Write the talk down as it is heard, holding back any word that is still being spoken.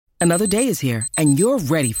Another day is here, and you're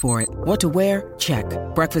ready for it. What to wear? Check.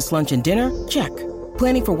 Breakfast, lunch, and dinner? Check.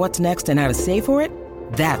 Planning for what's next and how to save for it?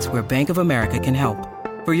 That's where Bank of America can help.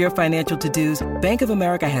 For your financial to-dos, Bank of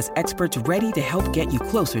America has experts ready to help get you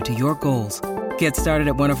closer to your goals. Get started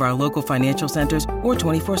at one of our local financial centers or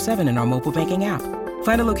 24/7 in our mobile banking app.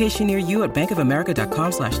 Find a location near you at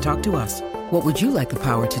bankofamerica.com/talktous. What would you like the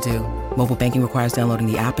power to do? Mobile banking requires downloading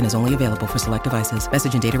the app and is only available for select devices.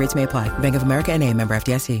 Message and data rates may apply. Bank of America N.A., member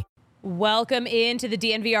FDIC. Welcome into the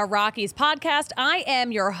DNVR Rockies podcast. I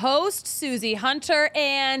am your host, Susie Hunter,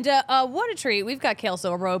 and what a treat. We've got Kale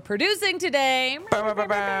Silverroad producing today.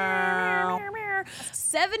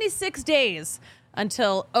 76 days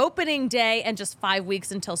until opening day and just 5 weeks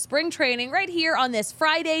until spring training right here on this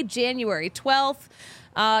Friday, January 12th.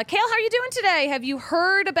 Kale, how are you doing today? Have you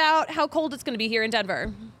heard about how cold it's going to be here in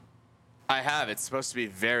Denver? I have. It's supposed to be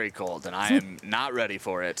very cold, and I am not ready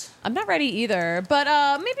for it. I'm not ready either, but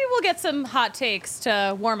maybe we'll get some hot takes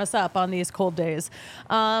to warm us up on these cold days.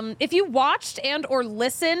 If you watched and or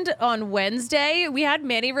listened on Wednesday, we had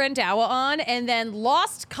Manny Randhawa on and then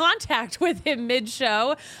lost contact with him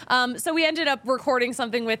mid-show. So we ended up recording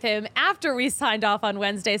something with him after we signed off on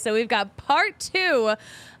Wednesday. So we've got part 2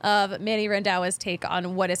 of Manny Randhawa's take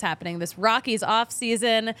on what is happening this Rockies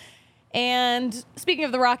offseason. And speaking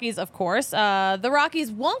of the Rockies, of course, the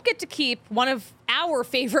Rockies won't get to keep one of our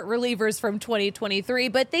favorite relievers from 2023,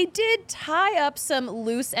 but they did tie up some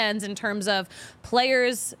loose ends in terms of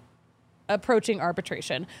players approaching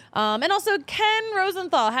arbitration. And also, Ken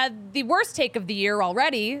Rosenthal had the worst take of the year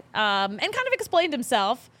already and kind of explained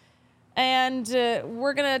himself. And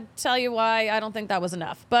we're going to tell you why I don't think that was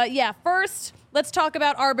enough. But yeah, first, let's talk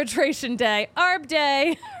about arbitration day. Arb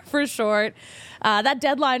Day for short. That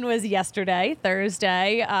deadline was yesterday,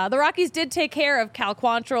 Thursday. The Rockies did take care of Cal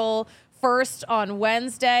Quantrill first on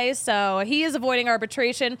Wednesday, so he is avoiding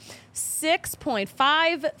arbitration.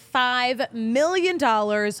 $6.55 million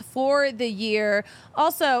for the year.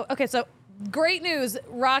 Also, okay, so great news.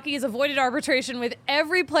 Rockies avoided arbitration with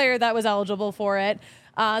every player that was eligible for it.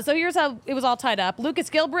 So here's how it was all tied up.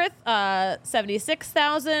 Lucas Gilbreth,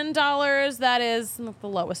 $76,000. That is the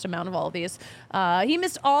lowest amount of all of these. He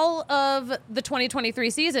missed all of the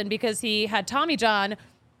 2023 season because he had Tommy John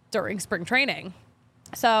during spring training.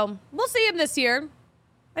 So we'll see him this year.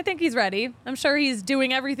 I think he's ready. I'm sure he's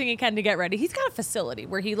doing everything he can to get ready. He's got a facility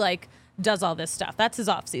where he does all this stuff. That's his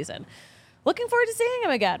off season. Looking forward to seeing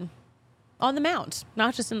him again on the mound,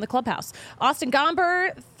 not just in the clubhouse. Austin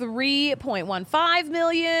Gomber, $3.15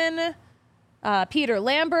 million. Peter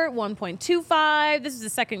Lambert, $1.25. This is the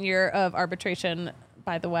second year of arbitration,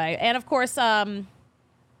 by the way. And of course,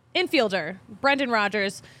 infielder Brendan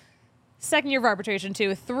Rodgers, second year of arbitration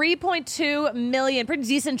too. $3.2 million. Pretty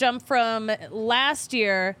decent jump from last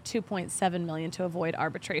year. $2.7 million to avoid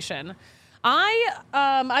arbitration.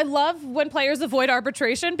 I love when players avoid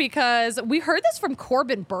arbitration because we heard this from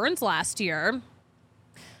Corbin Burns last year.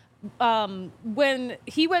 When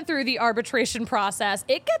he went through the arbitration process,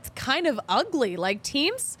 it gets kind of ugly. Like,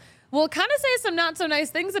 teams will kind of say some not so nice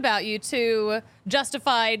things about you to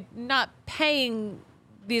justify not paying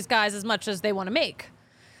these guys as much as they want to make.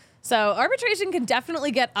 So arbitration can definitely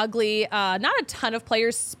get ugly. Not a ton of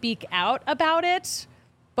players speak out about it,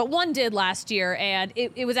 but one did last year, and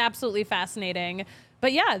it was absolutely fascinating.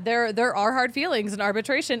 But yeah, there are hard feelings in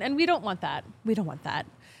arbitration, and we don't want that. We don't want that.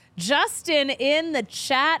 Justin in the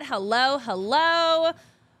chat. Hello.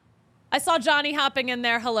 I saw Johnny hopping in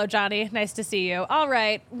there. Hello, Johnny. Nice to see you. All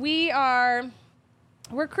right. We're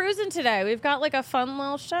cruising today. We've got a fun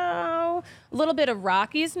little show. A little bit of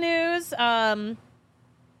Rockies news.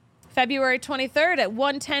 February 23rd at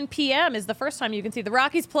 1:10 p.m. is the first time you can see the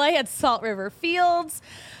Rockies play at Salt River Fields.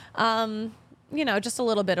 Just a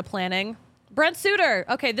little bit of planning. Brent Suter.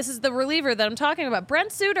 Okay, this is the reliever that I'm talking about.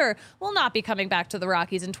 Brent Suter will not be coming back to the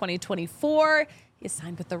Rockies in 2024. He is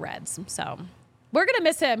signed with the Reds. So we're going to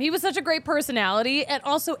miss him. He was such a great personality and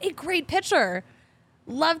also a great pitcher.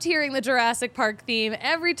 Loved hearing the Jurassic Park theme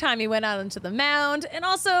every time he went out onto the mound, and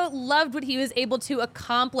also loved what he was able to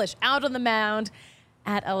accomplish out on the mound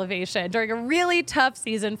at elevation during a really tough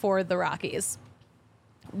season for the Rockies.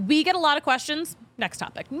 We get a lot of questions. Next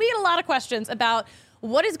topic. We get a lot of questions about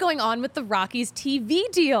what is going on with the Rockies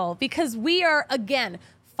TV deal, because we are, again,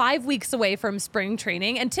 5 weeks away from spring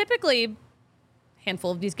training, and typically a handful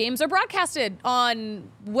of these games are broadcasted on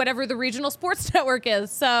whatever the regional sports network is.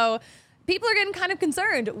 So people are getting kind of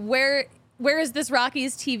concerned. Where is this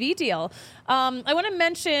Rockies TV deal? I want to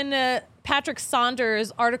mention Patrick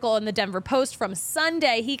Saunders' article in the Denver Post from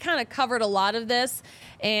Sunday. He kind of covered a lot of this,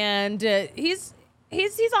 and he's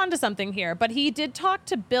he's onto something here, but he did talk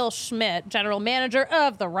to Bill Schmidt, general manager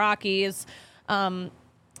of the Rockies.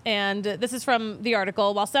 And this is from the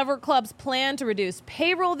article. While several clubs plan to reduce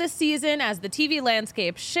payroll this season as the TV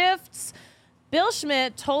landscape shifts, Bill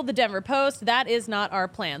Schmidt told the Denver Post that is not our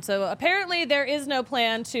plan. So apparently there is no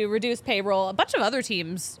plan to reduce payroll. A bunch of other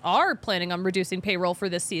teams are planning on reducing payroll for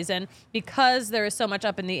this season because there is so much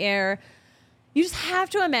up in the air. You just have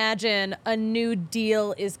to imagine a new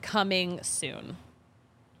deal is coming soon.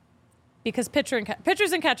 Because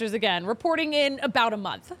pitchers and catchers, again, reporting in about a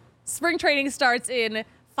month. Spring training starts in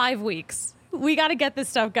 5 weeks. We got to get this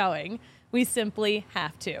stuff going. We simply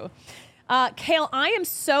have to. Kale, I am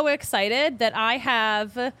so excited that I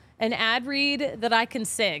have an ad read that I can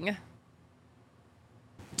sing.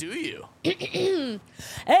 Do you?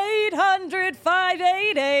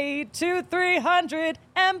 800-588-2300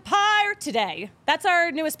 Empire Today. That's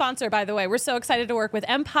our newest sponsor, by the way. We're so excited to work with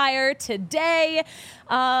Empire Today.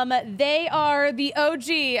 They are the OG.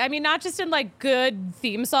 I mean, not just in like good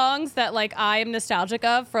theme songs that like I am nostalgic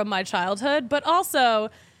of from my childhood, but also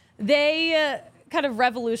they kind of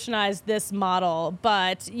revolutionized this model,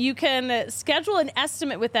 but you can schedule an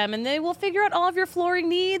estimate with them and they will figure out all of your flooring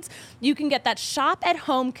needs. You can get that shop at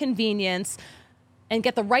home convenience and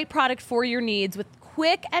get the right product for your needs with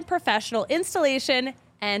quick and professional installation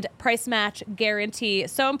and price match guarantee.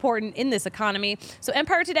 So important in this economy. So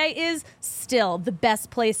Empire Today is still the best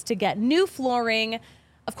place to get new flooring.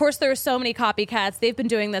 Of course, there are so many copycats. They've been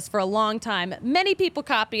doing this for a long time. Many people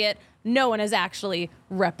copy it. No one has actually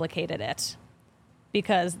replicated it,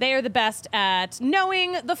 because they are the best at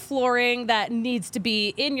knowing the flooring that needs to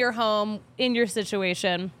be in your home, in your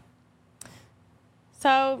situation.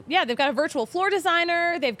 So, yeah, they've got a virtual floor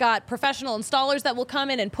designer. They've got professional installers that will come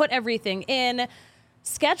in and put everything in.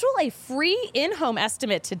 Schedule a free in-home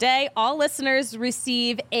estimate today. All listeners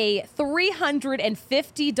receive a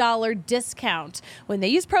 $350 discount when they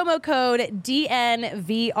use promo code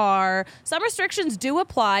DNVR. Some restrictions do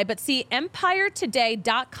apply, but see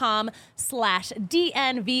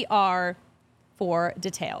empiretoday.com/DNVR for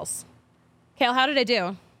details. Kale, how did I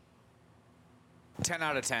do? 10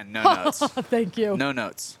 out of 10. No notes. Thank you. No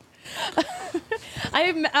notes.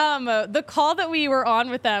 I'm the call that we were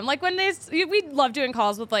on with them, like when we love doing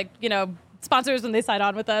calls with like, you know, sponsors when they sign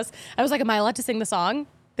on with us. I was like, am I allowed to sing the song?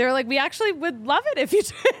 They were like, we actually would love it if you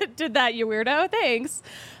did that, you weirdo. Thanks.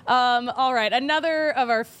 All right. Another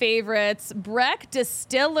of our favorites, Breck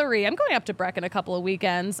Distillery. I'm going up to Breck in a couple of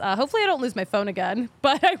weekends. Hopefully I don't lose my phone again,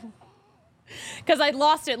 but because I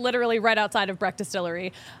lost it literally right outside of Breck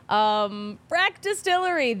Distillery. Breck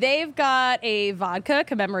Distillery, they've got a vodka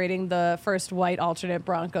commemorating the first white alternate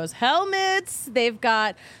Broncos helmets. They've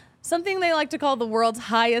got something they like to call the world's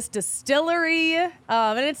highest distillery.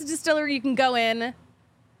 And it's a distillery you can go in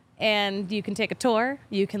and you can take a tour.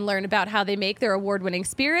 You can learn about how they make their award-winning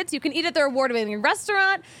spirits. You can eat at their award-winning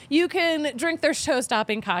restaurant. You can drink their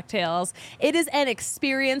show-stopping cocktails. It is an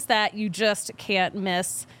experience that you just can't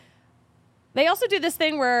miss. They also do this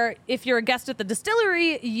thing where if you're a guest at the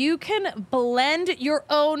distillery, you can blend your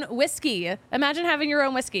own whiskey. Imagine having your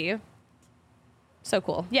own whiskey. So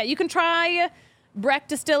cool. Yeah, you can try Breck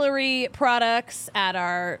Distillery products at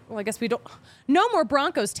our, well, I guess we don't, no more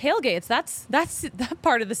Broncos tailgates. That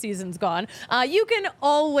part of the season's gone. You can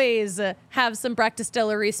always have some Breck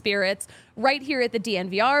Distillery spirits right here at the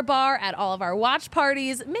DNVR bar at all of our watch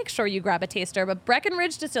parties. Make sure you grab a taster, but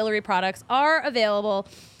Breckenridge Distillery products are available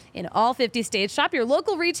in all 50 states. Shop your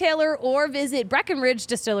local retailer or visit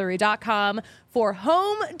BreckenridgeDistillery.com for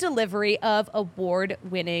home delivery of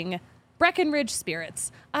award-winning Breckenridge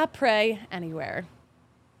spirits. Après anywhere.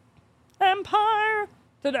 Empire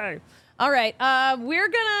Today. All right, we're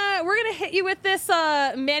gonna hit you with this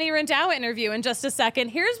Manny Randhawa interview in just a second.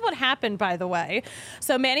 Here's what happened, by the way.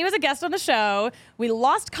 So Manny was a guest on the show. We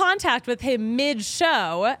lost contact with him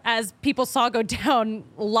mid-show, as people saw go down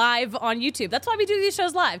live on YouTube. That's why we do these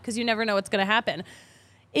shows live, because you never know what's going to happen.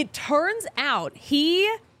 It turns out he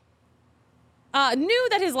knew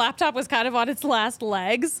that his laptop was kind of on its last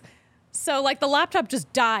legs. So, like, the laptop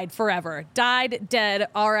just died forever. Died, dead,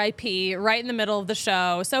 RIP, right in the middle of the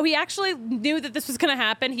show. So he actually knew that this was going to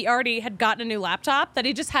happen. He already had gotten a new laptop that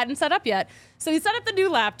he just hadn't set up yet. So he set up the new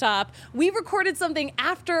laptop. We recorded something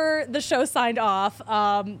after the show signed off,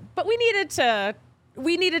 but we needed to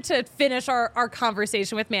finish our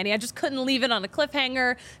conversation with Manny. I just couldn't leave it on a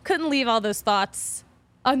cliffhanger. Couldn't leave all those thoughts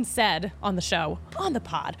unsaid on the show, on the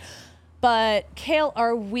pod. But, Kale,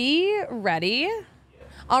 are we ready?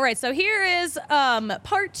 All right, so here is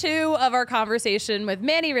part 2 of our conversation with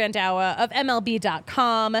Manny Randhawa of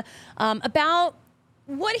MLB.com about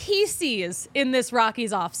what he sees in this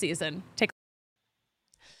Rockies offseason.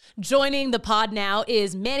 Joining the pod now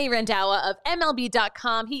is Manny Randhawa of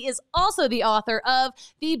MLB.com. He is also the author of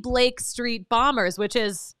The Blake Street Bombers, which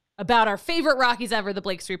is about our favorite Rockies ever, the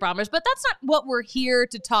Blake Street Bombers. But that's not what we're here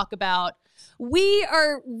to talk about. We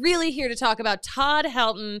are really here to talk about Todd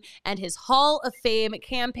Helton and his Hall of Fame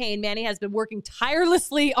campaign. Manny has been working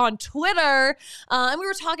tirelessly on Twitter, and we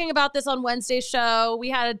were talking about this on Wednesday's show.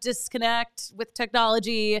 We had a disconnect with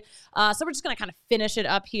technology, so we're just going to kind of finish it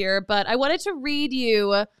up here. But I wanted to read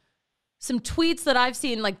you some tweets that I've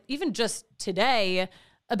seen, like even just today,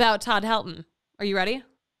 about Todd Helton. Are you ready?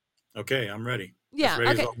 Okay, I'm ready. Yeah,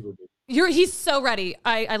 ready okay. He's so ready.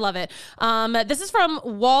 I love it. This is from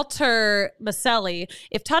Walter Maselli.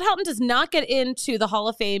 If Todd Helton does not get into the Hall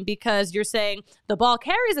of Fame because you're saying the ball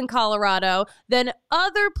carries in Colorado, then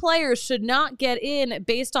other players should not get in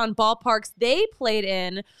based on ballparks they played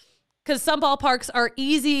in, because some ballparks are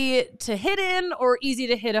easy to hit in or easy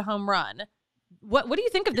to hit a home run. What do you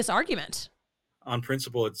think of this argument? On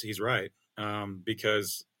principle, he's right,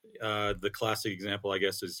 because the classic example, I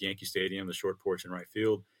guess, is Yankee Stadium, the short porch in right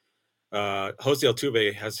field. Jose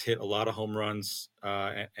Altuve has hit a lot of home runs,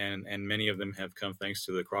 and many of them have come thanks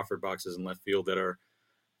to the Crawford boxes in left field that are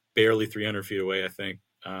barely 300 feet away, I think.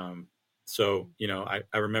 So,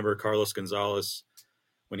 I remember Carlos Gonzalez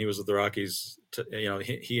when he was with the Rockies.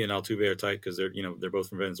 He and Altuve are tight because they're both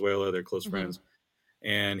from Venezuela. They're close friends.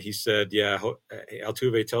 And he said,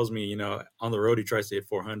 Altuve tells me, on the road he tries to hit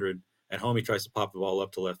 400. At home he tries to pop the ball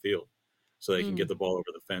up to left field so they can get the ball over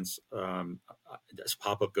the fence. This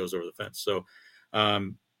pop-up goes over the fence. So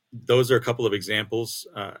those are a couple of examples.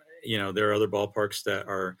 There are other ballparks that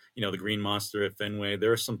are, the Green Monster at Fenway.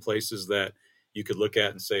 There are some places that you could look at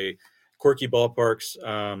and say quirky ballparks,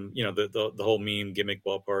 the whole meme gimmick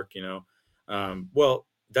ballpark, well,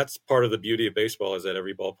 that's part of the beauty of baseball, is that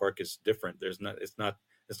every ballpark is different. It's not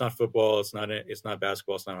football. It's not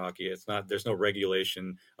basketball. It's not hockey. There's no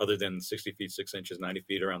regulation other than 60 feet, 6 inches, 90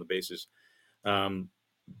 feet around the bases.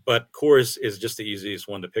 But Coors is just the easiest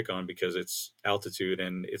one to pick on because it's altitude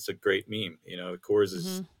and it's a great meme. Coors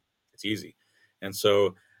is it's easy. And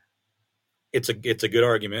so it's a good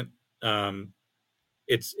argument.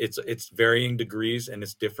 It's varying degrees and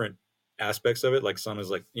it's different aspects of it. Like some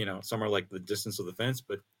is some are like the distance of the fence,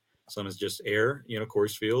 but some is just air,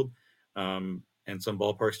 Coors Field. And some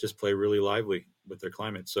ballparks just play really lively with their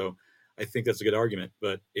climate. So I think that's a good argument,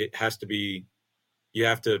 but it has to be, you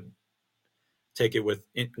have to take it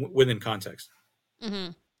within context.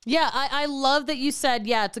 Mm-hmm. Yeah. I love that you said,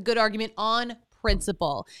 it's a good argument on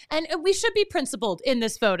principle, and we should be principled in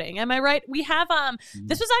this voting. Am I right? We have,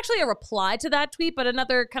 this was actually a reply to that tweet, but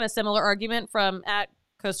another kind of similar argument from at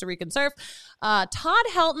Costa Rican Surf. Todd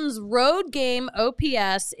Helton's road game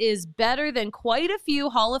OPS is better than quite a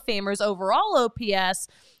few Hall of Famers' overall OPS.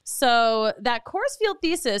 So that Coors Field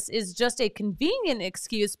thesis is just a convenient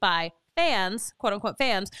excuse by fans, quote unquote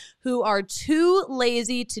fans, who are too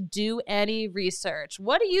lazy to do any research.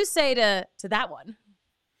 What do you say to that one?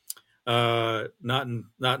 Not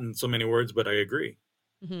in so many words, but I agree.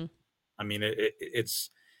 Mm-hmm. I mean,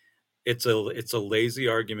 it's a lazy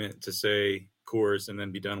argument to say Coors and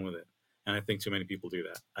then be done with it. And I think too many people do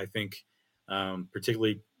that. I think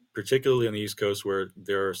particularly on the East Coast, where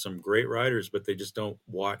there are some great writers, but they just don't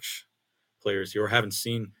watch players here, or haven't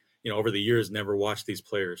seen, over the years, never watched these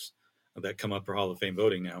players that come up for Hall of Fame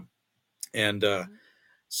voting now. And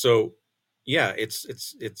so,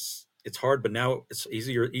 it's hard, but now it's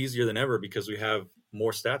easier than ever because we have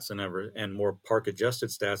more stats than ever and more park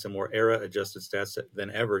adjusted stats and more era adjusted stats than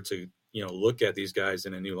ever to, look at these guys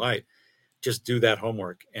in a new light. Just do that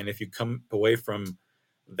homework. And if you come away from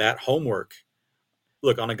that homework,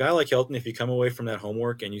 look, on a guy like Helton, if you come away from that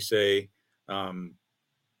homework and you say,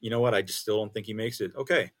 you know what, I just still don't think he makes it.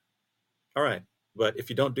 Okay. All right. But if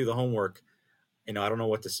you don't do the homework, I don't know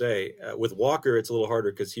what to say. With Walker, it's a little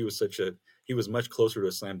harder because he was much closer to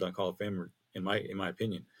a slam dunk Hall of Famer in my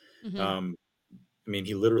opinion. Mm-hmm.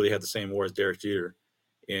 He literally had the same WAR as Derek Jeter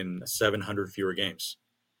in 700 fewer games.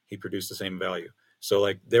 He produced the same value.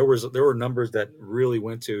 So there were numbers that really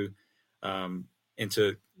went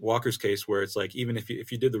into Walker's case where it's like, even if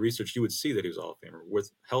you did the research, you would see that he was a Hall of Famer.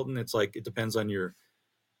 With Helton, it's like, it depends on your,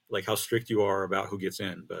 how strict you are about who gets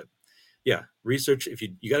in. But yeah, research, if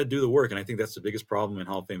you got to do the work. And I think that's the biggest problem in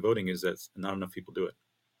Hall of Fame voting, is that not enough people do it.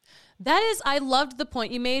 I loved the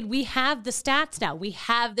point you made. We have the stats now. We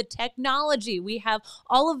have the technology. We have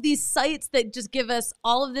all of these sites that just give us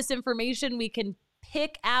all of this information. We can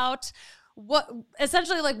pick out what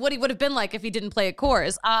he would have been like if he didn't play at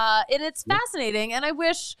Coors. And it's fascinating. And I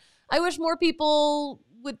wish more people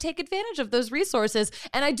would take advantage of those resources.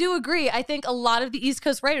 And I do agree. I think a lot of the East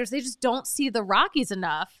Coast writers, they just don't see the Rockies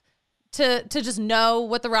enough to just know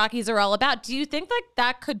what the Rockies are all about. Do you think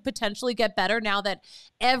that could potentially get better now that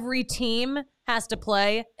every team has to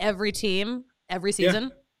play every team every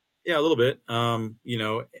season? Yeah, a little bit.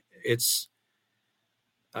 It's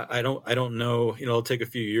I don't know. It'll take a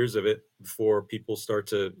few years of it before people start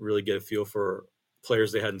to really get a feel for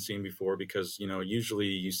players they hadn't seen before, because usually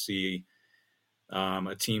you see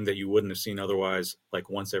a team that you wouldn't have seen otherwise, like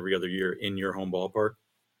once every other year in your home ballpark.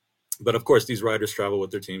 But of course, these riders travel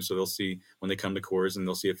with their team, so they'll see when they come to Coors, and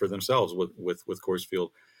they'll see it for themselves with Coors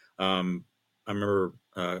Field. I remember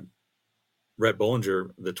Rhett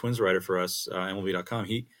Bollinger, the Twins writer for us, MLB.com.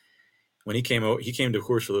 When he came to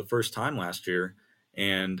Coors for the first time last year,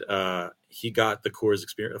 and he got the Coors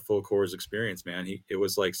experience, a full Coors experience. Man, it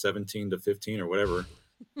was like 17 to 15 or whatever,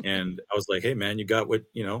 and I was like, hey man, you got what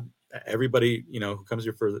everybody who comes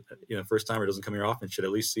here for first time or doesn't come here often should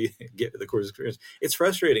at least get the Coors experience. It's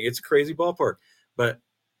frustrating. It's a crazy ballpark, but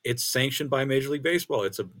it's sanctioned by Major League Baseball.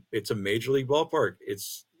 It's a Major League ballpark.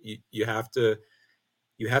 You have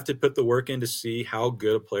to put the work in to see how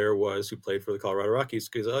good a player was who played for the Colorado Rockies.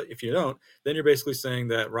 Because if you don't, then you're basically saying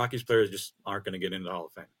that Rockies players just aren't going to get into the Hall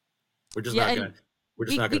of Fame. We're just not going to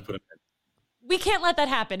put them in. We can't let that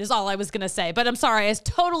happen is all I was going to say, but I'm sorry. I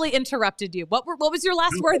totally interrupted you. What was your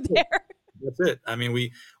last word there? That's it. I mean,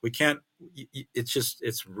 we can't,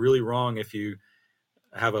 it's really wrong if you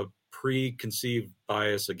have a preconceived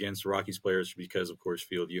bias against Rockies players because of Coors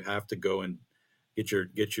Field. You have to go and get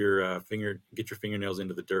your fingernails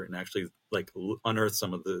into the dirt and actually unearth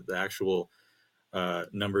some of the actual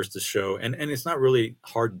numbers to show. And it's not really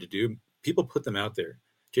hard to do. People put them out there.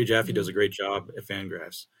 Jay Jaffe does a great job at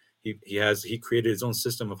Fangraphs. He created his own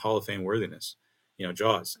system of Hall of Fame worthiness,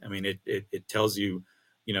 JAWS. I mean, it tells you,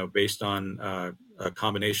 based on a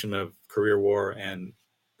combination of career WAR and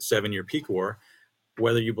 7-year peak WAR,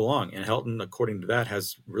 whether you belong. And Helton, according to that,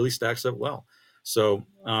 really stacks up well. So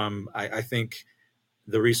I think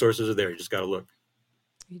the resources are there. You just got to look.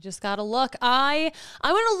 You just got to look. I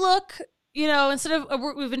want to look, instead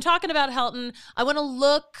of, we've been talking about Helton, I want to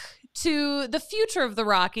look to the future of the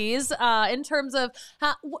Rockies in terms of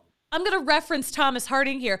how, I'm going to reference Thomas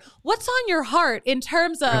Harding here. What's on your heart in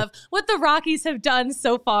terms of what the Rockies have done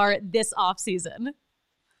so far this offseason?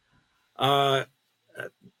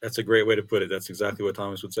 That's a great way to put it. That's exactly what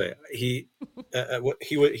Thomas would say. He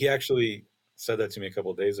actually said that to me a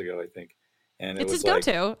couple of days ago, I think. And it's his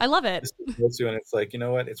go-to. I love it. And it's like, you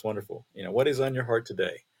know what? It's wonderful. What is on your heart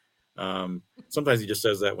today? Sometimes he just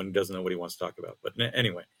says that when he doesn't know what he wants to talk about. But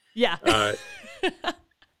anyway. Yeah.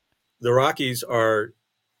 The Rockies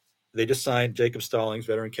they just signed Jacob Stallings,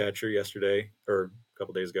 veteran catcher, yesterday or a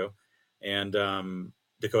couple days ago, and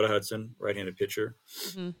Dakota Hudson, right-handed pitcher.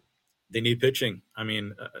 Mm-hmm. They need pitching. I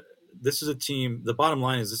mean, this is a team. The bottom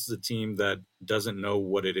line is this is a team that doesn't know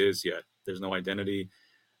what it is yet. There's no identity.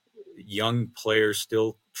 Young players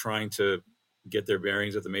still trying to get their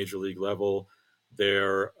bearings at the major league level.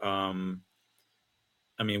 We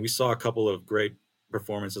saw a couple of great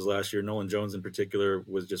performances last year. Nolan Jones in particular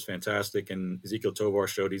was just fantastic, and Ezekiel Tovar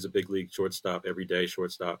showed he's a big league shortstop, everyday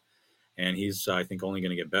shortstop, and he's I think only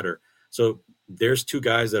going to get better. So there's 2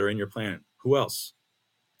 guys that are in your plan. Who else?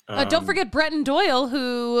 Don't forget Brenton Doyle,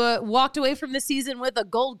 who walked away from the season with a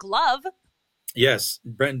Gold Glove. Yes,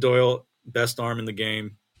 Brenton Doyle, best arm in the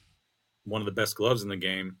game, one of the best gloves in the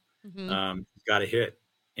game. Mm-hmm. He's got to hit,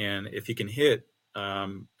 and if he can hit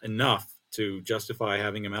enough to justify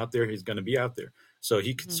having him out there, he's going to be out there. So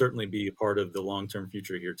he could certainly be a part of the long-term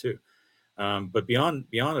future here too. But beyond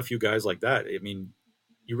a few guys like that, I mean,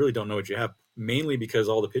 you really don't know what you have, mainly because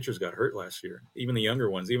all the pitchers got hurt last year. Even the younger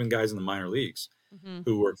ones, even guys in the minor leagues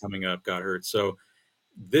who were coming up got hurt. So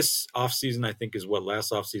this offseason, I think, is what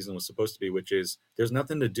last offseason was supposed to be, which is there's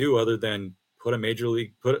nothing to do other than put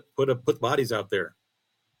bodies out there.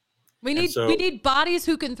 We need bodies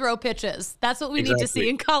who can throw pitches. That's what we need to see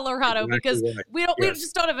in Colorado because we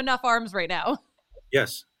just don't have enough arms right now.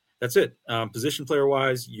 Yes, that's it. Position player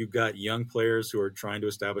wise, you've got young players who are trying to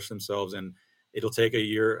establish themselves, and it'll take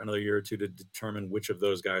another year or two to determine which of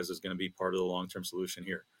those guys is going to be part of the long-term solution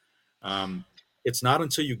here. It's not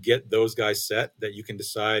until you get those guys set that you can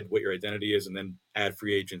decide what your identity is and then add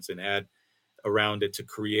free agents and add around it to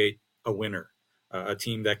create a winner. A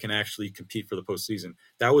team that can actually compete for the postseason.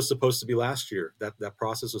 That was supposed to be last year. That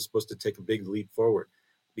process was supposed to take a big leap forward.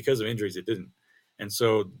 Because of injuries, it didn't. And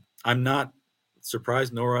so I'm not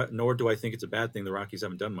surprised, nor do I think it's a bad thing the Rockies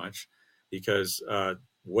haven't done much, because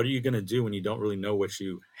what are you going to do when you don't really know what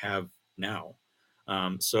you have now?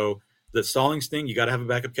 So the Stallings thing, you got to have a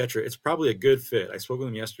backup catcher. It's probably a good fit. I spoke with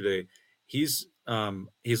him yesterday. He's a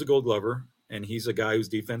Gold Glover, and he's a guy who's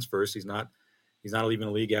defense first. He's not He's not even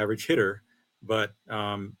a league average hitter, but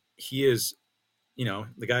he is,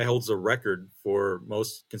 the guy holds a record for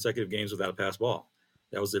most consecutive games without a pass ball.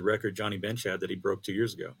 That was the record Johnny Bench had that he broke 2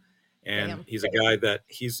 years ago. And Damn. he's a guy that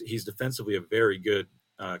he's defensively a very good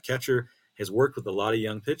catcher, has worked with a lot of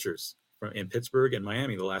young pitchers in Pittsburgh and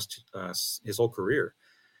Miami the last his whole career.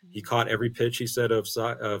 He caught every pitch, he said, of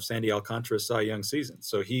Sandy Alcantara's Cy Young season.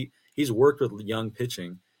 So he's worked with young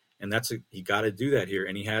pitching, and he got to do that here.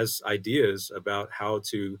 And he has ideas about how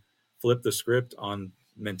to flip the script on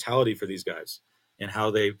mentality for these guys and how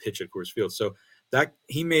they pitch at Coors Field. So that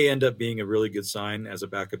he may end up being a really good sign as a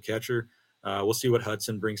backup catcher. We'll see what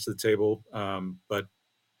Hudson brings to the table. But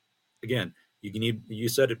again, you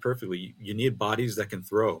said it perfectly. You need bodies that can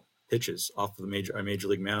throw pitches off of a major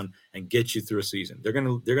league mound and get you through a season. They're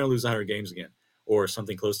gonna lose 100 games again or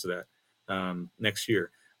something close to that next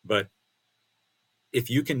year. But if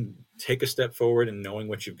you can take a step forward in knowing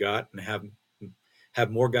what you've got and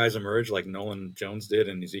have more guys emerge like Nolan Jones did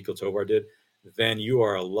and Ezekiel Tovar did, then you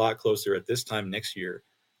are a lot closer at this time next year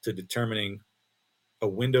to determining a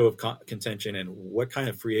window of contention and what kind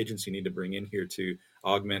of free agents you need to bring in here to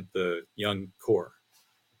augment the young core.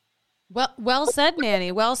 Well said,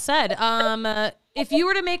 Manny. Well said. If you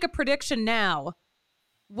were to make a prediction now,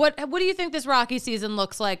 what do you think this Rocky season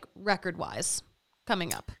looks like record-wise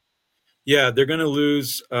coming up? Yeah, they're going to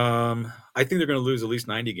lose. I think they're going to lose at least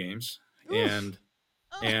 90 games. Oof.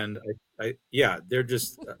 And they're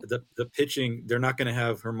just the pitching. They're not going to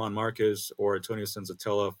have German Marquez or Antonio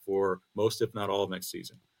Senzatella for most, if not all, of next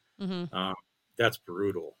season. Mm-hmm. That's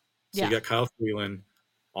brutal. So you got Kyle Freeland,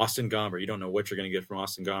 Austin Gomber. You don't know what you're going to get from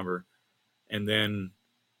Austin Gomber. And then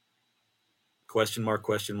question mark,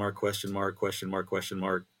 and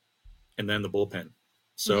then the bullpen.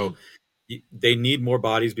 So they need more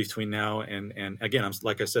bodies between now and again,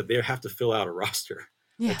 like I said, they have to fill out a roster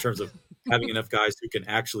in terms of having enough guys who can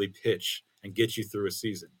actually pitch and get you through a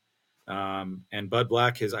season. And Bud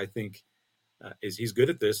Black he's good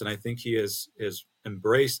at this, and I think he has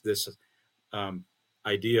embraced this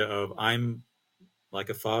idea of I'm like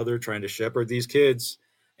a father trying to shepherd these kids,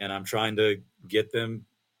 and I'm trying to get them,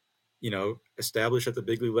 established at the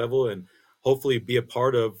big league level and hopefully be a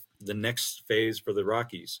part of the next phase for the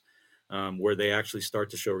Rockies, where they actually start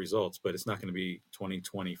to show results. But it's not going to be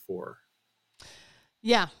 2024.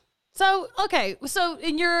 Yeah. So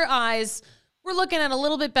in your eyes, we're looking at a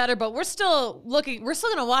little bit better, but we're still going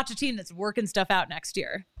to watch a team that's working stuff out next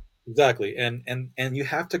year. Exactly. And you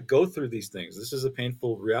have to go through these things. This is a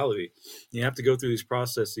painful reality. You have to go through these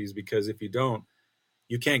processes, because if you don't,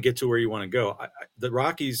 you can't get to where you want to go. The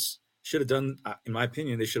Rockies should have done, in my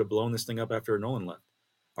opinion, they should have blown this thing up after Nolan left,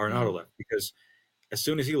 Arenado left, because as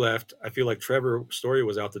soon as he left, I feel like Trevor Story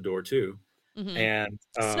was out the door too. Mm-hmm. And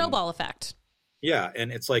snowball effect. Yeah.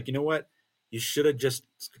 And it's like, you know what? You should have just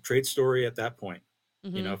trade Story at that point.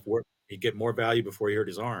 Mm-hmm. If he'd get more value before he hurt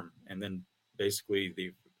his arm. And then basically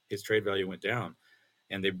his trade value went down.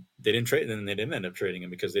 And they didn't trade, and then they didn't end up trading him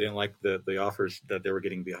because they didn't like the offers that they were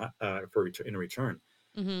getting in return,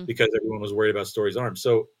 because everyone was worried about Story's arm.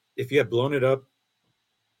 So if you had blown it up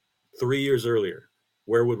 3 years earlier,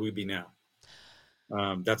 where would we be now?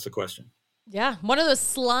 That's the question. Yeah, one of those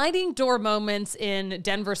sliding door moments in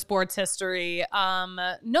Denver sports history.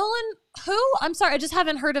 Nolan, who? I'm sorry, I just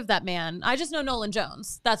haven't heard of that man. I just know Nolan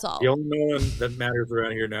Jones. That's all. The only Nolan that matters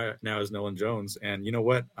around here now is Nolan Jones. And you know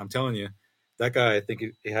what? I'm telling you, that guy, I think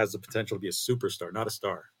he has the potential to be a superstar, not a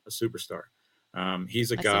star, a superstar.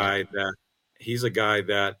 He's a guy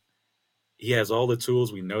that he has all the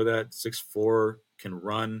tools. We know that 6'4", can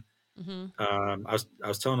run. I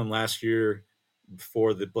was telling him last year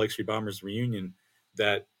before the Blake Street Bombers reunion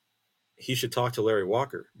that he should talk to Larry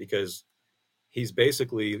Walker, because he's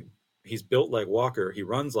built like Walker. He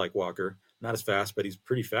runs like Walker, not as fast, but he's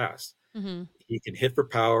pretty fast. He can hit for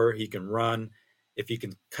power. He can run. If he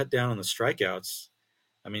can cut down on the strikeouts,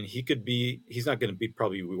 I mean, he's not going to be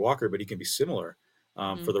probably Walker, but he can be similar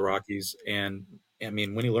for the Rockies. And I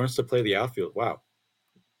mean, when he learns to play the outfield, wow,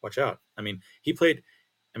 watch out. I mean, he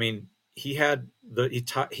set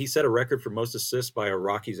a record for most assists by a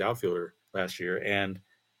Rockies outfielder last year, and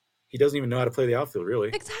he doesn't even know how to play the outfield, really.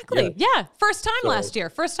 Exactly. Yeah. First time last year.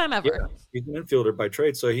 First time ever. Yeah. He's an infielder by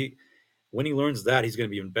trade. So when he learns that, he's going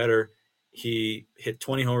to be even better. He hit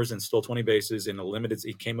 20 homers and stole 20 bases in a limited.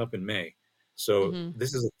 He came up in May. So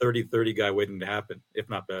this is a 30-30 guy waiting to happen, if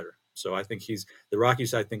not better. So I think the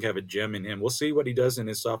Rockies, I think, have a gem in him. We'll see what he does in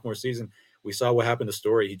his sophomore season. We saw what happened to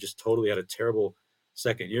Story. He just totally had a terrible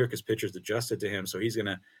second year because pitchers adjusted to him. So he's going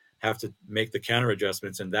to have to make the counter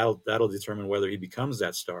adjustments, and that'll determine whether he becomes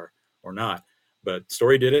that star or not. But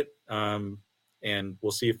Story did it. And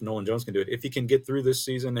we'll see if Nolan Jones can do it. If he can get through this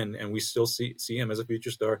season and we still see him as a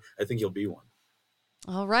future star, I think he'll be one.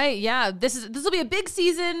 All right. Yeah. This will be a big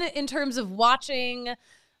season in terms of watching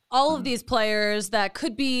all of these players that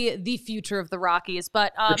could be the future of the Rockies.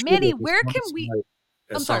 But Manny, where can we?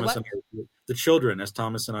 I'm sorry, what? The children, as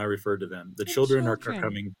Thomas and I referred to them, the children are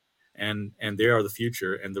coming, and they are the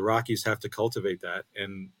future, and the Rockies have to cultivate that,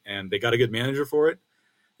 and they got a good manager for it.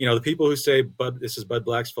 You know, the people who say this is Bud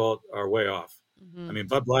Black's fault are way off. Mm-hmm. I mean,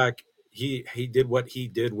 Bud Black, he did what he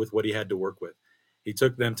did with what he had to work with. He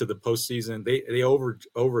took them to the postseason. They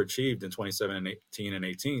overachieved in 2017 and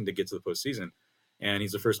 18 to get to the postseason, and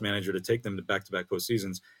he's the first manager to take them to back-to-back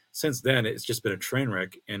postseasons. Since then, it's just been a train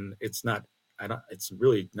wreck, and it's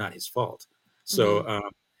really not his fault. So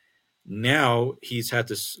now he's had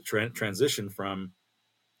to transition from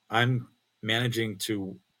I'm managing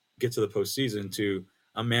to get to the postseason to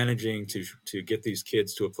I'm managing to get these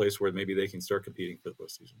kids to a place where maybe they can start competing for the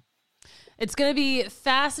postseason. It's going to be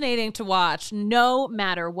fascinating to watch no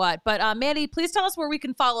matter what. But Manny, please tell us where we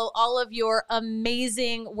can follow all of your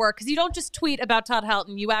amazing work, because you don't just tweet about Todd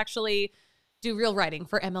Helton. You actually do real writing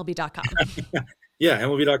for MLB.com. Yeah,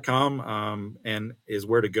 MLB.com and is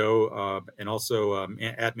where to go. And also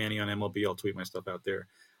at Manny on MLB, I'll tweet my stuff out there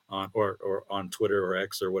or on Twitter or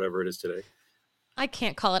X or whatever it is today. I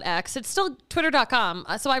can't call it X. It's still Twitter.com,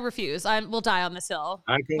 so I refuse. I will die on this hill,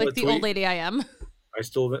 like the old lady I am. I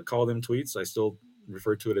still call them tweets. I still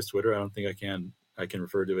refer to it as Twitter. I don't think I can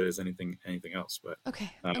refer to it as anything else. But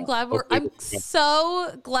okay, I'm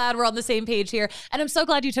so glad we're on the same page here, and I'm so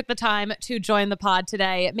glad you took the time to join the pod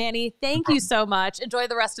today, Manny. Thank you so much. Enjoy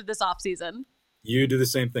the rest of this off season. You do the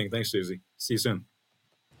same thing. Thanks, Susie. See you soon.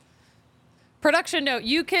 Production note,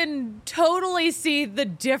 you can totally see the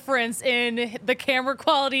difference in the camera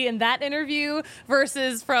quality in that interview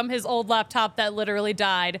versus from his old laptop that literally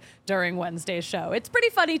died during Wednesday's show. It's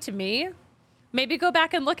pretty funny to me. Maybe go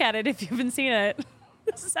back and look at it if you haven't seen it.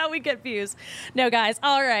 This is how we get views. No, guys.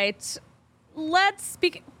 All right. Let's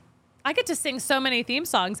speak. I get to sing so many theme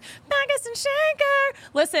songs. Backus and Shanker.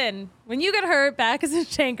 Listen, when you get hurt, Backus and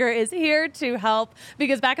Shanker is here to help,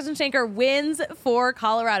 because Backus and Shanker wins for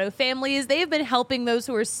Colorado families. They've been helping those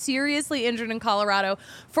who are seriously injured in Colorado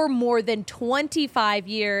for more than 25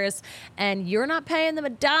 years, and you're not paying them a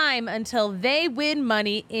dime until they win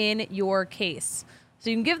money in your case. So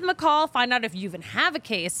you can give them a call, find out if you even have a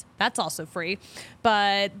case. That's also free.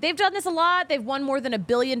 But they've done this a lot. They've won more than $1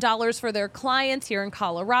 billion for their clients here in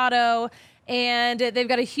Colorado. And they've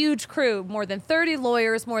got a huge crew, more than 30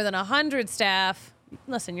 lawyers, more than 100 staff.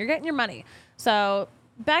 Listen, you're getting your money. So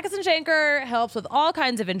Backus and Shanker helps with all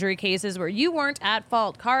kinds of injury cases where you weren't at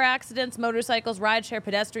fault. Car accidents, motorcycles, rideshare,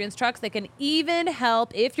 pedestrians, trucks. They can even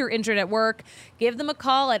help if you're injured at work. Give them a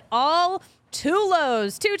call at all 2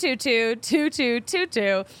 Lows,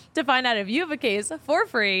 222-2222 to find out if you have a case for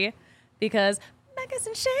free, because Backus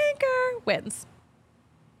and Shanker wins.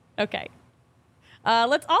 Okay.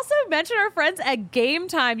 Let's also mention our friends at Game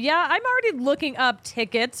Time. Yeah, I'm already looking up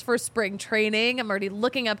tickets for spring training. I'm already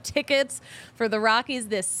looking up tickets for the Rockies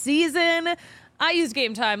this season. I used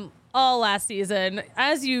Game Time all last season.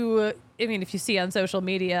 If you see on social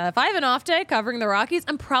media, if I have an off day covering the Rockies,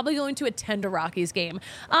 I'm probably going to attend a Rockies game.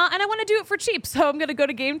 And I want to do it for cheap, so I'm going to go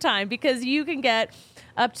to Game Time, because you can get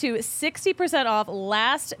up to 60% off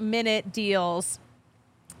last-minute deals.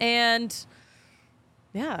 And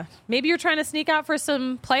yeah, maybe you're trying to sneak out for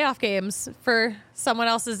some playoff games for someone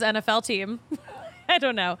else's NFL team. I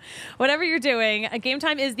don't know. Whatever you're doing, Game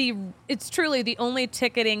Time is it's truly the only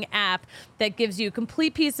ticketing app that gives you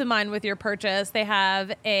complete peace of mind with your purchase. They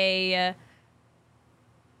have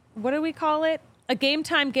what do we call it? A Game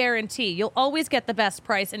Time guarantee. You'll always get the best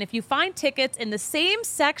price. And if you find tickets in the same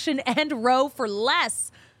section and row for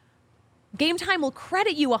less, Game Time will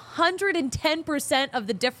credit you 110% of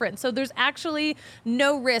the difference. So there's actually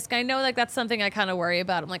no risk. I know that's something I kind of worry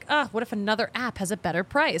about. I'm like, what if another app has a better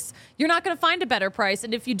price? You're not going to find a better price.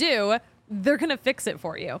 And if you do, they're going to fix it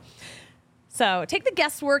for you. So take the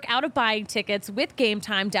guesswork out of buying tickets with Game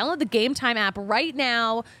Time. Download the Game Time app right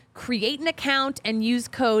now. Create an account and use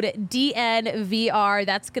code DNVR.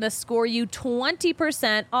 That's going to score you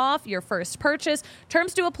 20% off your first purchase.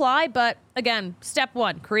 Terms do apply, but again, step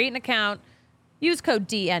 1, create an account. Use code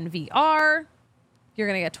DNVR. You're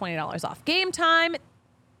going to get $20 off Game Time.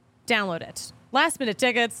 Download it. Last minute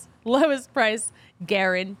tickets, lowest price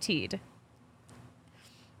guaranteed.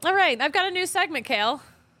 All right, I've got a new segment, Kale.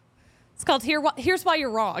 It's called Here's Why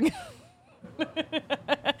You're Wrong.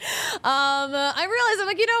 I realized, I'm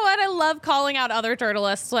like, you know what? I love calling out other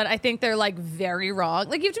turtleists when I think they're like very wrong.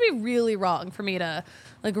 Like, you have to be really wrong for me to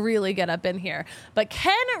like really get up in here. But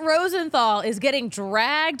Ken Rosenthal is getting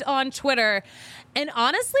dragged on Twitter, and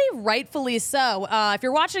honestly, rightfully so. If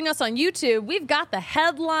you're watching us on YouTube, we've got the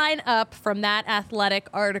headline up from that Athletic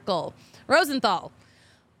article. Rosenthal: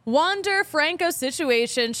 Wander Franco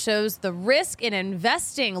situation shows the risk in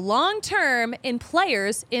investing long-term in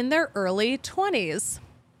players in their early 20s.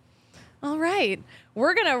 All right,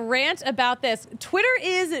 we're going to rant about this. Twitter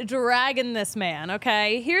is dragging this man,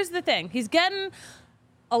 okay? Here's the thing. He's getting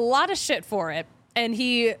a lot of shit for it, and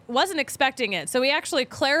he wasn't expecting it. So he actually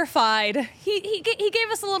clarified. He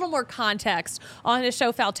gave us a little more context on his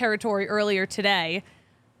show Foul Territory earlier today,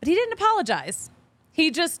 but he didn't apologize.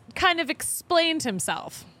 He just kind of explained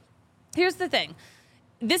himself. Here's the thing.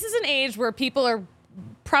 This is an age where people are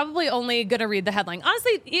probably only going to read the headline.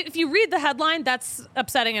 Honestly, if you read the headline, that's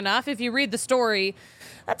upsetting enough. If you read the story,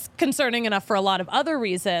 that's concerning enough for a lot of other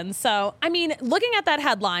reasons. So, I mean, looking at that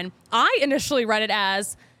headline, I initially read it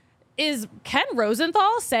as, is Ken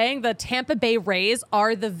Rosenthal saying the Tampa Bay Rays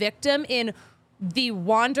are the victim in the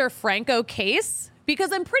Wander Franco case?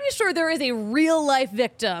 Because I'm pretty sure there is a real-life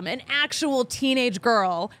victim, an actual teenage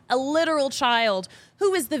girl, a literal child,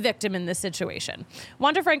 who is the victim in this situation.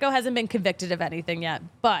 Wander Franco hasn't been convicted of anything yet,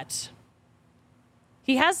 but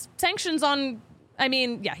he has sanctions on, I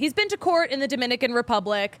mean, yeah, he's been to court in the Dominican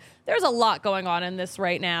Republic. There's a lot going on in this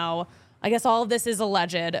right now. I guess all of this is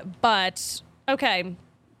alleged, but okay.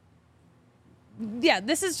 Yeah,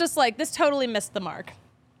 this is just like, this totally missed the mark.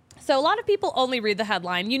 So a lot of people only read the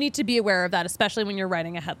headline. You need to be aware of that, especially when you're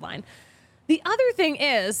writing a headline. The other thing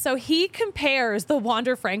is, so he compares the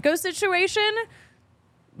Wander Franco situation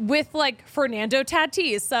with like Fernando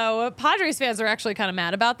Tatis. So Padres fans are actually kind of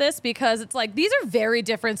mad about this because it's like, these are very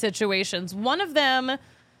different situations. One of them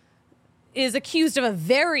is accused of a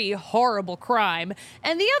very horrible crime,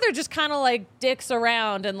 and the other just kind of like dicks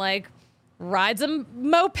around and like rides a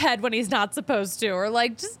moped when he's not supposed to, or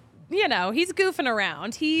like just, you know, he's goofing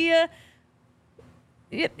around. It's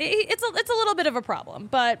a little bit of a problem.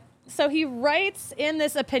 But so he writes in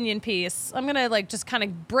this opinion piece, I'm going to like just kind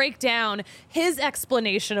of break down his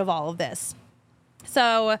explanation of all of this.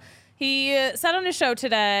 So he said on his show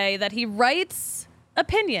today that he writes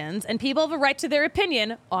opinions and people have a right to their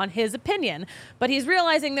opinion on his opinion, but he's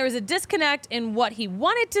realizing there was a disconnect in what he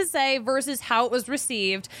wanted to say versus how it was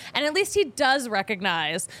received, and at least he does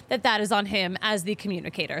recognize that that is on him as the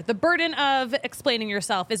communicator. The burden of explaining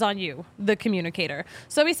yourself is on you, the communicator.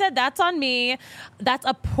 So he said, that's on me. That's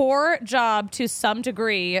a poor job to some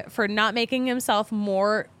degree for not making himself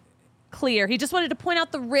more clear. He just wanted to point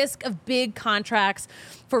out the risk of big contracts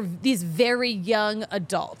for these very young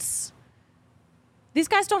adults. These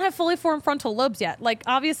guys don't have fully formed frontal lobes yet. Like,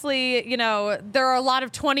 obviously, you know, there are a lot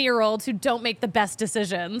of 20-year-olds who don't make the best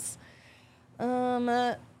decisions. But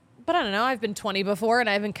I don't know. I've been 20 before, and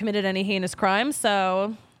I haven't committed any heinous crimes,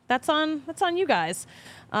 so that's on you guys.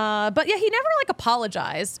 But yeah, he never like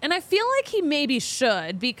apologized, and I feel like he maybe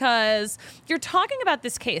should, because you're talking about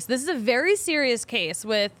this case. This is a very serious case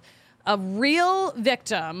with a real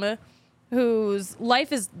victim whose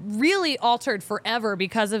life is really altered forever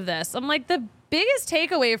because of this. I'm like, the biggest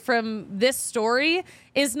takeaway from this story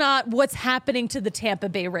is not what's happening to the Tampa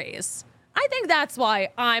Bay Rays. I think that's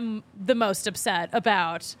why I'm the most upset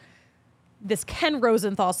about this Ken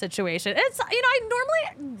Rosenthal situation. It's, you know, I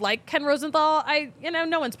normally like Ken Rosenthal.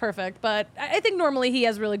 No one's perfect, but I think normally he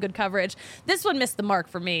has really good coverage. This one missed the mark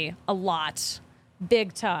for me a lot.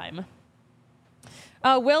 Big time.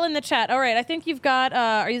 Will in the chat. All right, I think you've got,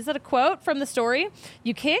 is that a quote from the story?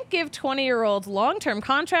 You can't give 20-year-olds long-term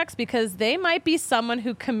contracts because they might be someone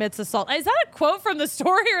who commits assault. Is that a quote from the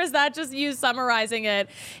story, or is that just you summarizing it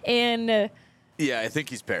in... Yeah, I think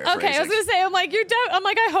he's paraphrasing. Okay, I was going to say, I'm like,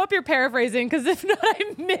 I hope you're paraphrasing, because if not,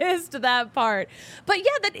 I missed that part. But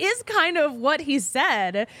yeah, that is kind of what he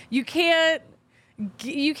said. You can't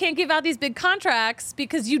give out these big contracts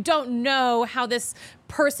because you don't know how this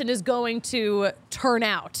person is going to turn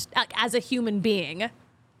out as a human being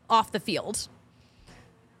off the field.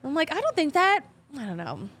 I'm like, I don't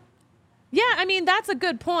know. Yeah, I mean, that's a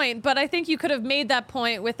good point, but I think you could have made that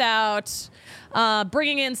point without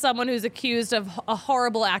bringing in someone who's accused of a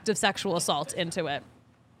horrible act of sexual assault into it.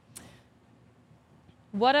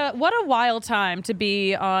 What a wild time to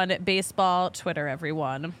be on baseball Twitter,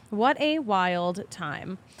 everyone. What a wild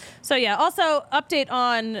time. So yeah, also update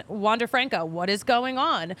on Wander Franco. What is going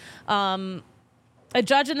on? A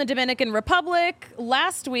judge in the Dominican Republic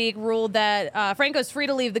last week ruled that Franco's free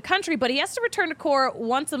to leave the country, but he has to return to court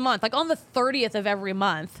once a month, like on the 30th of every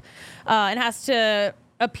month, and has to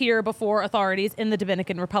appear before authorities in the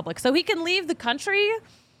Dominican Republic. So he can leave the country,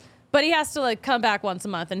 but he has to like come back once a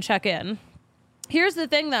month and check in. Here's the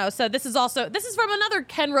thing, though. So this is from another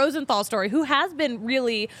Ken Rosenthal story, who has been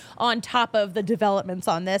really on top of the developments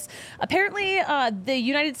on this. Apparently, the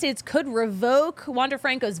United States could revoke Wander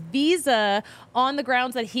Franco's visa on the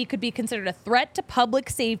grounds that he could be considered a threat to public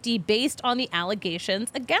safety based on the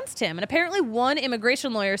allegations against him. And apparently one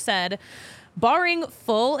immigration lawyer said, barring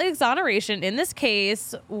full exoneration in this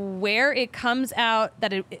case, where it comes out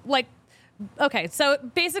that okay, so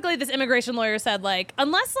basically this immigration lawyer said, like,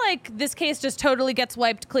 unless, like, this case just totally gets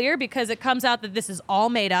wiped clear because it comes out that this is all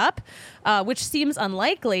made up, which seems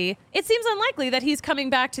unlikely, it seems unlikely that he's coming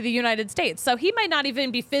back to the United States. So he might not even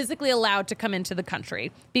be physically allowed to come into the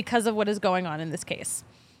country because of what is going on in this case.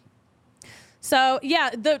 So,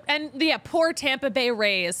 poor Tampa Bay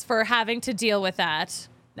Rays for having to deal with that.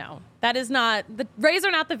 No, that is not, the Rays are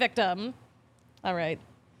not the victim. All right.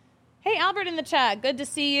 Hey, Albert in the chat. Good to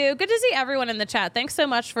see you. Good to see everyone in the chat. Thanks so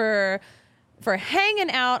much for hanging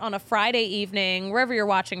out on a Friday evening, wherever you're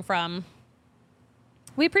watching from.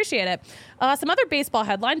 We appreciate it. Some other baseball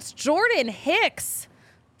headlines. Jordan Hicks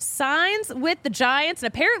signs with the Giants, and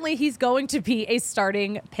apparently he's going to be a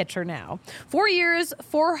starting pitcher now. 4 years,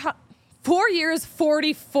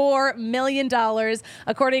 $44 million,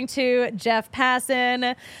 according to Jeff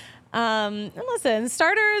Passan. Listen,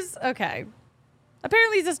 starters, okay.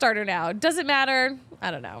 Apparently he's a starter now. Doesn't matter.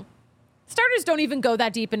 I don't know. Starters don't even go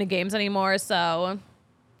that deep into games anymore, so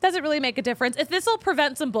doesn't really make a difference. If this will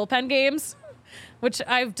prevent some bullpen games, which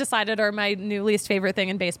I've decided are my new least favorite thing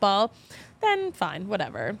in baseball, then fine,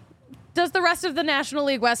 whatever. Does the rest of the National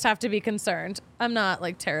League West have to be concerned? I'm not,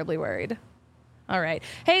 like, terribly worried. All right.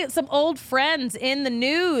 Hey, some old friends in the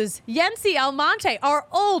news. Yency Almonte, our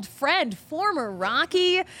old friend, former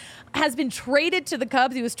Rocky, has been traded to the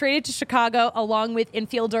Cubs. He was traded to Chicago along with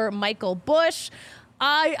infielder Michael Busch.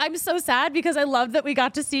 I'm so sad because I love that we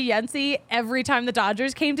got to see Yency every time the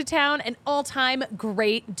Dodgers came to town. An all-time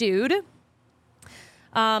great dude.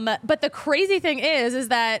 But the crazy thing is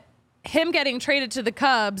that him getting traded to the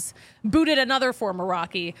Cubs booted another former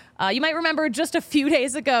Rocky. You might remember just a few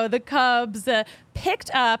days ago, the Cubs picked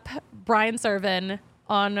up Brian Serven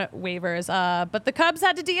on waivers, but the Cubs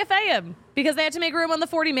had to DFA him because they had to make room on the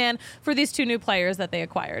 40-man for these two new players that they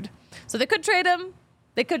acquired. So they could trade him.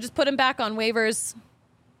 They could just put him back on waivers.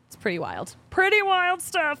 It's pretty wild. Pretty wild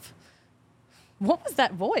stuff. What was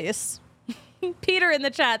that voice? Peter in the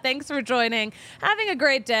chat, thanks for joining. Having a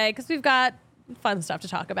great day because we've got fun stuff to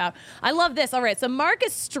talk about. I love this. All right, so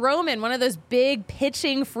Marcus Stroman, one of those big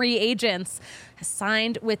pitching free agents, has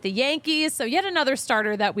signed with the Yankees. So yet another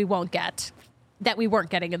starter that we won't get, that we weren't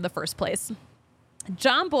getting in the first place.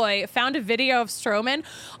 John Boy found a video of Stroman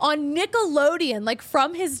on Nickelodeon, like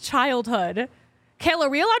from his childhood. Kayla, are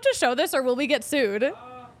we allowed to show this or will we get sued? I think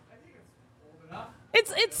it's old enough.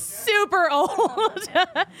 It's super old.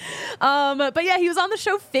 But yeah, he was on the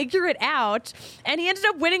show Figure It Out, and he ended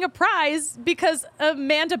up winning a prize because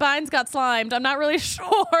Amanda Bynes got slimed. I'm not really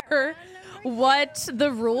sure what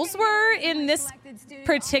the rules were in this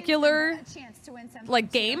particular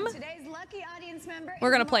game.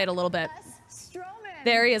 We're gonna play it a little bit.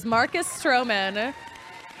 There he is, Marcus Stroman.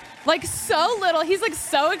 Like so little. He's like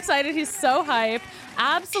so excited. He's so hype.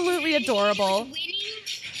 Absolutely adorable.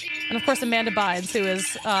 And of course, Amanda Bynes, who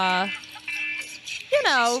is,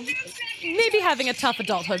 maybe having a tough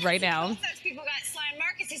adulthood right now.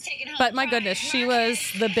 But my goodness, she was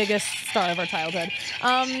the biggest star of our childhood.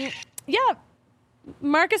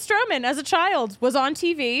 Marcus Stroman, as a child, was on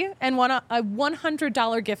TV and won a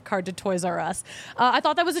 $100 gift card to Toys R Us. I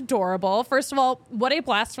thought that was adorable. First of all, what a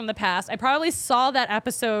blast from the past. I probably saw that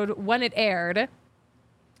episode when it aired.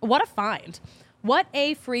 What a find. What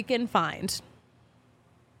a freaking find.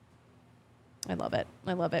 I love it.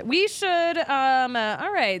 I love it. We should,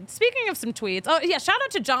 all right. Speaking of some tweets. Oh, yeah, shout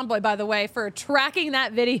out to John Boy, by the way, for tracking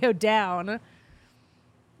that video down.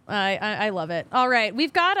 I love it. All right.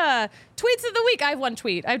 We've got tweets of the week. I have one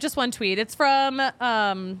tweet. I have just one tweet. It's from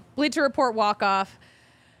Bleacher Report Walk-Off.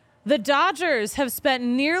 The Dodgers have spent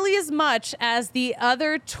nearly as much as the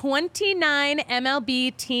other 29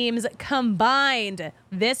 MLB teams combined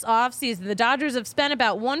this offseason. The Dodgers have spent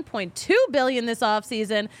about $1.2 billion this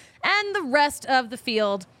offseason, and the rest of the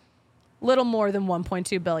field, little more than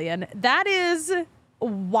 $1.2 billion. That is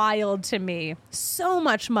wild to me. So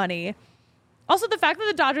much money. Also, the fact that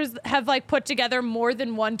the Dodgers have put together more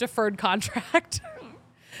than one deferred contract.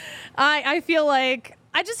 I feel like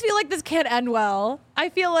I just feel like this can't end well. I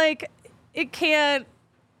feel like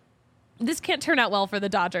this can't turn out well for the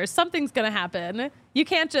Dodgers. Something's going to happen. You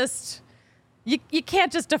can't just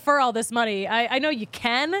defer all this money. I know you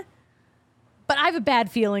can, but I have a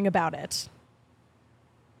bad feeling about it.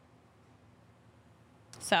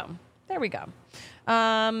 So there we go.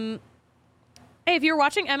 Hey, if you're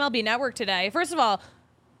watching MLB Network today, first of all,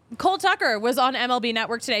 Cole Tucker was on MLB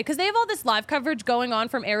Network today because they have all this live coverage going on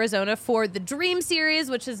from Arizona for the Dream Series,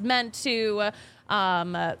 which is meant to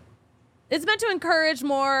encourage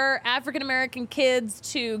more African-American kids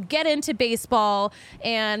to get into baseball.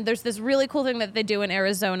 And there's this really cool thing that they do in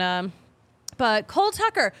Arizona. But Cole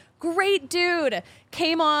Tucker, great dude,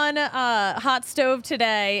 came on Hot Stove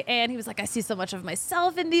today, and he was like, I see so much of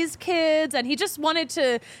myself in these kids. And he just wanted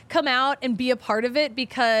to come out and be a part of it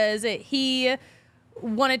because he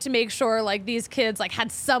wanted to make sure like these kids like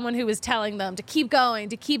had someone who was telling them to keep going,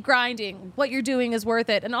 to keep grinding, what you're doing is worth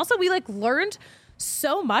it. And also we like learned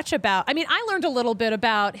so much about, I learned a little bit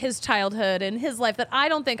about his childhood and his life that I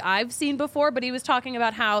don't think I've seen before, but he was talking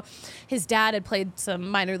about how his dad had played some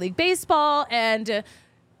minor league baseball, and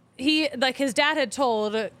his dad had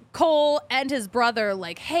told Cole and his brother,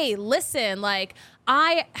 like, hey, listen, like,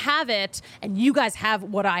 I have it and you guys have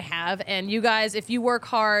what I have, and you guys, if you work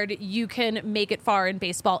hard, you can make it far in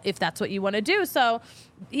baseball if that's what you want to do. So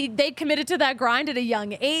they committed to that grind at a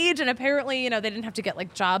young age, and apparently, they didn't have to get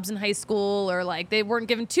like jobs in high school, or like they weren't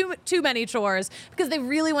given too many chores because they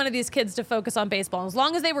really wanted these kids to focus on baseball. As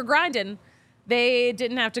long as they were grinding, they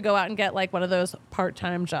didn't have to go out and get like one of those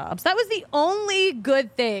part-time jobs. That was the only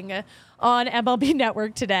good thing on MLB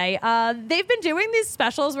Network today. They've been doing these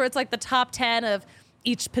specials where it's like the top 10 of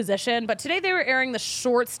each position, but today they were airing the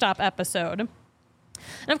shortstop episode. And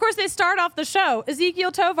of course, they start off the show,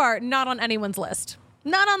 Ezequiel Tovar, not on anyone's list.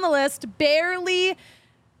 Not on the list, barely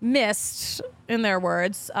missed, in their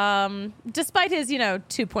words. Despite his,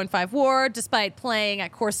 2.5 WAR, despite playing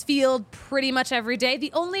at Coors Field pretty much every day,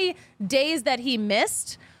 the only days that he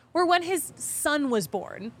missed were when his son was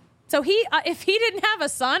born. So if he didn't have a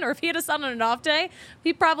son, or if he had a son on an off day,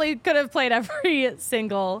 he probably could have played every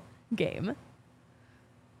single game.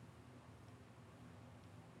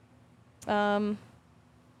 All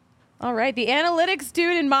right, the analytics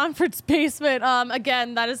dude in Monford's basement.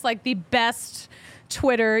 Again, that is like the best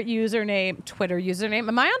Twitter username.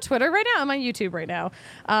 Am I on Twitter right now? I'm on YouTube right now.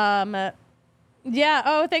 Yeah.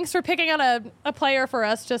 Oh, thanks for picking on a player for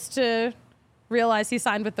us just to realize he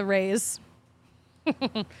signed with the Rays.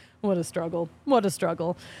 What a struggle.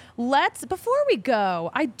 Before we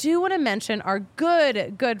go, I do want to mention our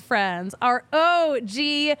good friends, our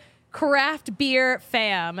OG craft beer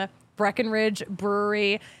fam, Breckenridge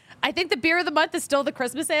Brewery. I think the beer of the month is still the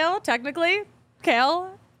Christmas ale, technically.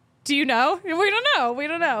 Kale, do you know? We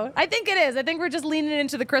don't know. I think it is. I think we're just leaning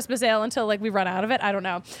into the Christmas ale until like we run out of it. I don't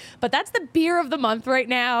know. But that's the beer of the month right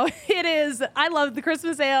now. It is. I love the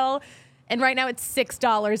Christmas ale. And right now it's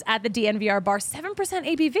 $6 at the DNVR bar, 7%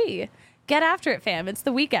 ABV. Get after it, fam. It's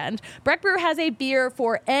the weekend. Breck Brew has a beer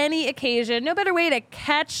for any occasion. No better way to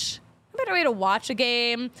watch a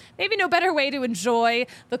game, maybe no better way to enjoy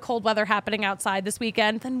the cold weather happening outside this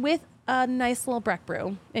weekend than with a nice little Breck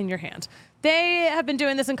Brew in your hand. They have been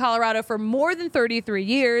doing this in Colorado for more than 33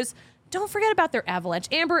 years. Don't forget about their Avalanche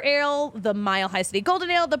Amber Ale, the Mile High City Golden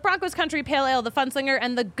Ale, the Broncos Country Pale Ale, the Funslinger,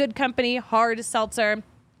 and the Good Company Hard Seltzer.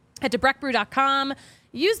 Head to breckbrew.com.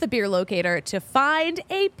 Use the beer locator to find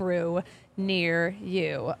a brew near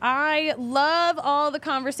you. I love all the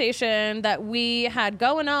conversation that we had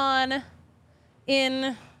going on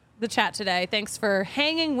in the chat today. Thanks for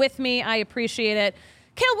hanging with me. I appreciate it.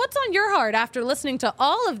 Kale, what's on your heart after listening to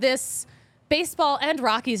all of this baseball and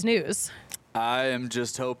Rockies news? I am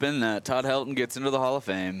just hoping that Todd Helton gets into the Hall of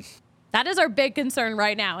Fame. That is our big concern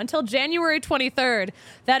right now. Until January 23rd,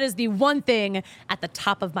 that is the one thing at the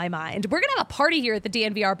top of my mind. We're going to have a party here at the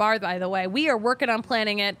DNVR bar, by the way. We are working on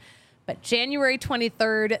planning it. But January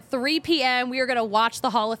 23rd, 3 p.m., we are going to watch the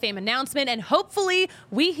Hall of Fame announcement, and hopefully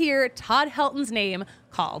we hear Todd Helton's name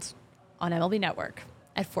called on MLB Network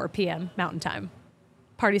at 4 p.m. Mountain Time.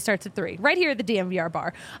 Party starts at 3, right here at the DNVR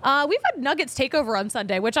bar. We've had Nuggets Takeover on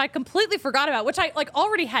Sunday, which I completely forgot about, which I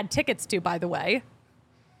already had tickets to, by the way.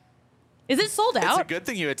 Is it sold out? It's a good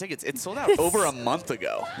thing you had tickets. It sold out over a month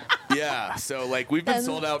ago. Yeah, so we've been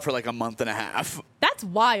sold out for a month and a half. That's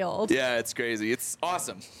wild. Yeah, it's crazy. It's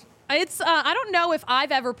awesome. It's I don't know if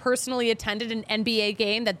I've ever personally attended an NBA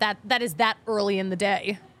game that is that early in the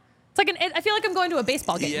day. I feel like I'm going to a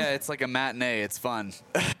baseball game. Yeah, it's like a matinee. It's fun.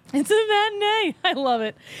 It's a matinee. I love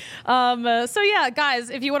it. So yeah, guys,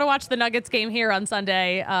 if you want to watch the Nuggets game here on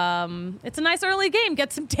Sunday, it's a nice early game.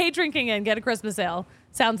 Get some day drinking in. Get a Christmas ale.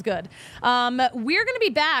 Sounds good. We're going to be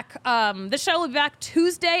back. The show will be back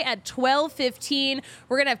Tuesday at 12:15.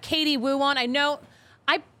 We're going to have Katie Wu on. I know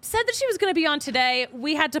I said that she was going to be on today.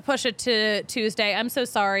 We had to push it to Tuesday. I'm so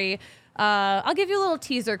sorry. I'll give you a little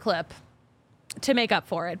teaser clip to make up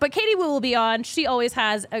for it. But Katie Wu will be on. She always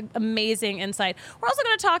has amazing insight. We're also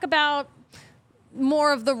going to talk about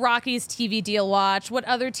more of the Rockies TV deal watch, what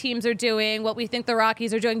other teams are doing, what we think the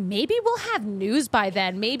Rockies are doing. Maybe we'll have news by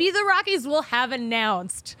then. Maybe the Rockies will have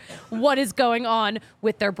announced what is going on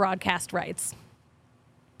with their broadcast rights.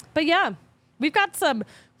 But yeah, we've got some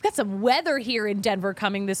weather here in Denver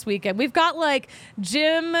coming this weekend. We've got like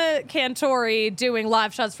Jim Cantori doing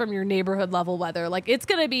live shots from your neighborhood level weather. Like it's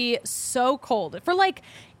going to be so cold. For like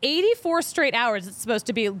 84 straight hours, it's supposed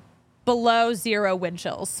to be below 0 wind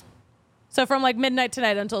chills. So from like midnight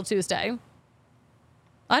tonight until Tuesday.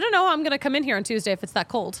 I don't know how I'm going to come in here on Tuesday if it's that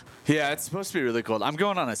cold. Yeah, it's supposed to be really cold. I'm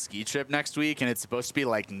going on a ski trip next week, and it's supposed to be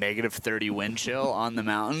like -30 wind chill on the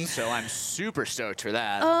mountain. So I'm super stoked for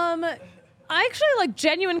that. I actually like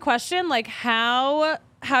genuine question, like how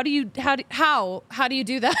do you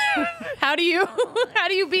do that? how do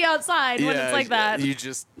you be outside when it's like that? You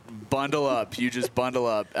just bundle up.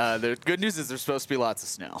 The good news is there's supposed to be lots of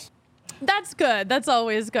snow. That's good. That's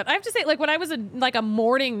always good. I have to say, like when I was a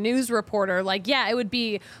morning news reporter, like yeah, it would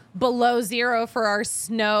be below 0 for our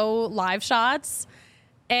snow live shots,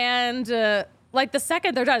 and like the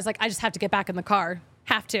second they're done, it's like I just have to get back in the car.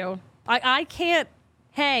 Have to. I can't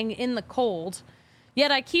hang in the cold,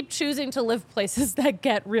 yet I keep choosing to live places that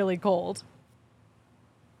get really cold.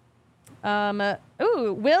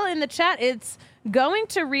 Will in the chat, it's going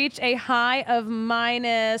to reach a high of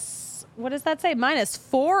minus, what does that say?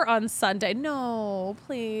 -4 on Sunday. No,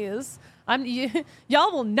 please.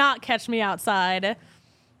 Y'all will not catch me outside.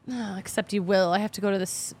 Except you will. I have to go to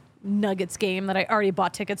this Nuggets game that I already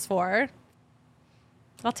bought tickets for.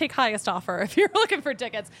 I'll take highest offer if you're looking for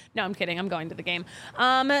tickets. No, I'm kidding. I'm going to the game.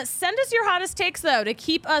 Send us your hottest takes, though, to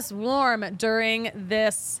keep us warm during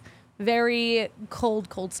this very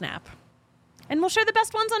cold snap. And we'll share the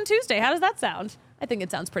best ones on Tuesday. How does that sound? I think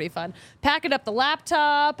it sounds pretty fun. Packing up the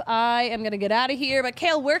laptop. I am going to get out of here. But,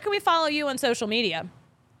 Kale, where can we follow you on social media?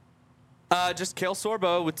 Just Kale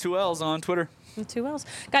Sorbo with 2 L's on Twitter. With 2 L's.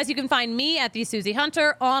 Guys, you can find me at the Susie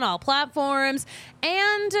Hunter on all platforms.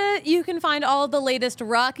 And you can find all the latest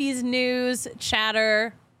Rockies news,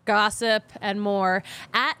 chatter, gossip, and more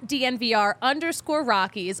at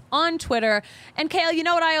DNVR_Rockies on Twitter. And Kale, you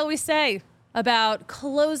know what I always say about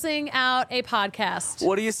closing out a podcast?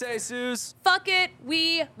 What do you say, Suze? Fuck it,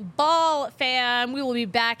 we ball, fam. We will be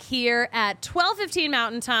back here at 12:15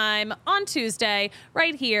 Mountain Time on Tuesday,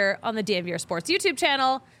 right here on the DNVR Sports YouTube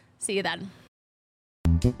channel. See you then.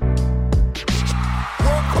 We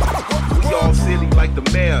all silly like the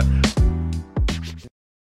mayor.